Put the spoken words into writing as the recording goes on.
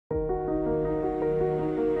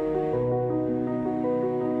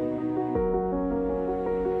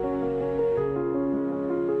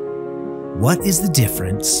What is the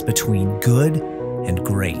difference between good and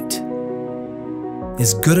great?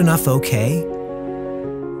 Is good enough okay?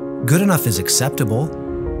 Good enough is acceptable.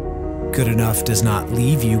 Good enough does not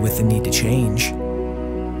leave you with the need to change.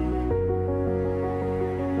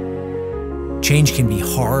 Change can be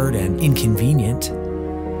hard and inconvenient,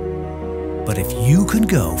 but if you could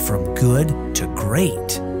go from good to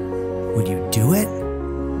great, would you do it?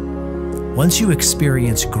 Once you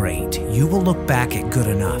experience great, you will look back at good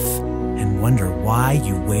enough and wonder why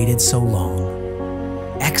you waited so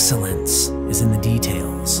long. Excellence is in the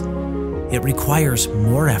details. It requires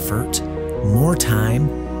more effort, more time,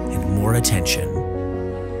 and more attention.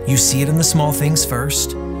 You see it in the small things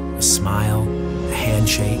first: a smile, a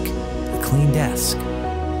handshake, a clean desk.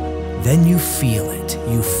 Then you feel it.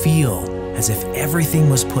 You feel as if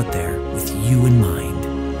everything was put there with you in mind.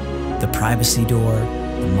 The privacy door,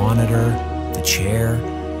 the monitor, the chair.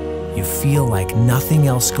 You feel like nothing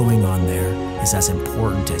else going on there is as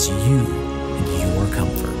important as you and your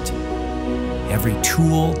comfort. Every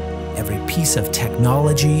tool, every piece of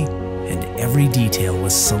technology, and every detail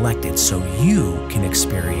was selected so you can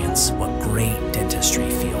experience what great dentistry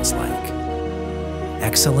feels like.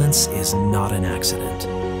 Excellence is not an accident.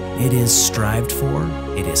 It is strived for,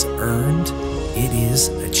 it is earned, it is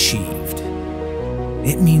achieved.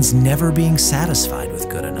 It means never being satisfied with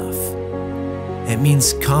good enough. It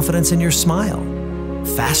means confidence in your smile,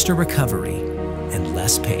 faster recovery, and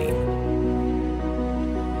less pain.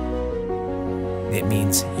 It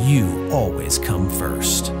means you always come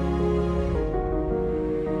first.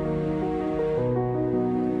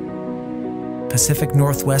 Pacific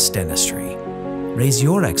Northwest Dentistry. Raise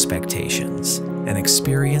your expectations and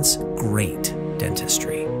experience great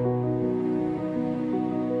dentistry.